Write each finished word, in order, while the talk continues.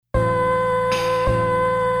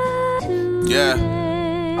Yeah.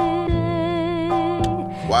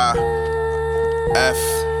 Y F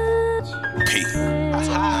P.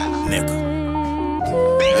 Nigga.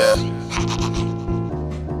 Yeah.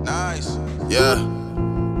 Nice. Yeah.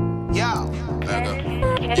 Nigga.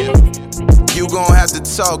 You gon' have to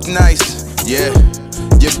talk nice. Yeah.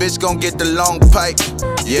 Your bitch gon' get the long pipe.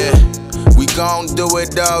 Yeah. We gon' do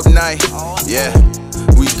it all night. Yeah.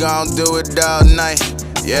 We gon' do it all night.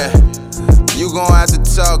 Yeah. You gon' have to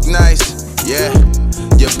talk nice. Yeah.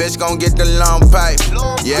 Your bitch gon' get the long pipe.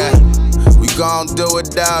 Yeah. We gon' do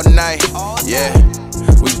it all night. Yeah.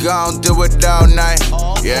 We gon' do it all night.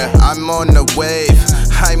 Yeah. I'm on the wave.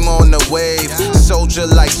 I'm on the wave. Soldier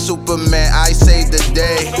like Superman, I save the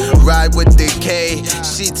day. Ride with the K,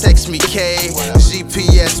 she text me K.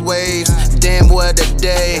 GPS waves, damn what a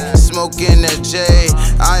day. Smoking a J,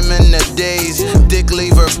 I'm in the daze. Dick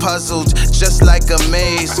leave her puzzled, just like a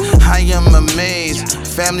maze. I am amazed.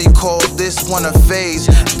 Family call this one a phase.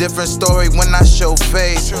 Different story when I show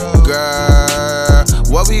face. Girl,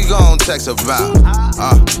 what we gon' text about?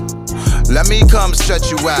 Let me come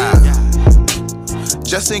stretch you out.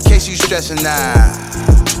 Just in case you stressin' out.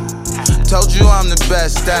 Told you I'm the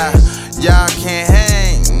best out. Y'all can't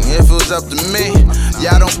hang if it was up to me.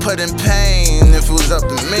 Y'all don't put in pain if it was up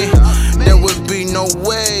to me. There would be no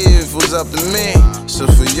way if it was up to me. So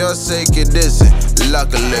for your sake it isn't,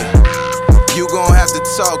 luckily. You gon' have to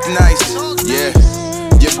talk nice, yeah.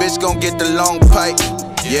 Your bitch gon' get the long pipe,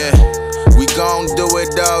 yeah. We gon' do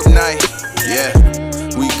it all night, yeah.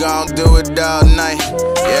 We gon' do it all night,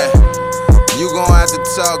 yeah. You gon' have to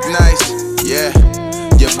talk nice, yeah.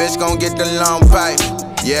 Your bitch gon' get the long pipe,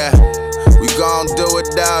 yeah. We gon' do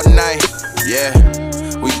it all night, yeah.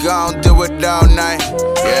 We gon' do it all night,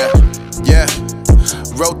 yeah, yeah.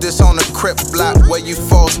 Wrote this on a crip block where you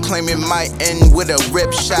false claim it might end with a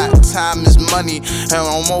rip shot. Time is money, and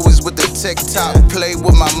I'm always with the TikTok. Play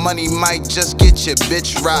with my money, might just get your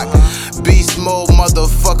bitch rocked. Beast mode,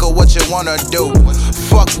 motherfucker, what you wanna do?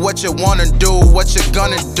 Fuck what you wanna do, what you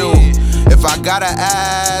gonna do? If I gotta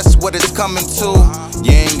ask what it's coming to,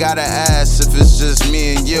 you ain't gotta ask if it's just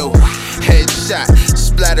me and you. Headshot,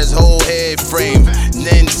 splatters whole head frame.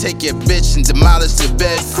 Then take your bitch and demolish the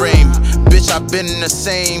bed frame. Bitch, I've been the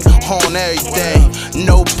same on everything.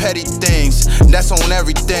 No petty things, that's on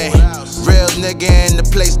everything. Real nigga in the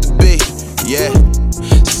place to be, yeah.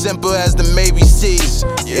 Simple as the maybe sees,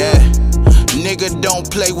 yeah. Nigga don't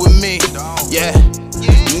play with me, yeah.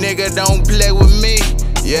 Nigga don't play with me,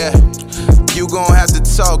 yeah. You gon' have to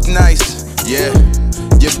talk nice, yeah.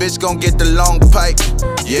 Your bitch gon' get the long pipe,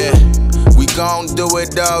 yeah. We gon' do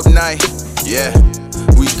it all night, yeah.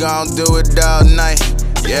 We gon' do it all night,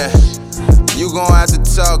 yeah. You gon' have to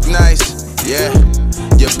talk nice, yeah.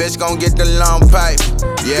 Your bitch gon' get the long pipe,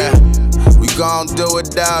 yeah. We gon' do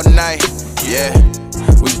it all night, yeah.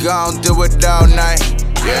 We gon' do it all night,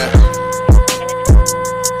 yeah.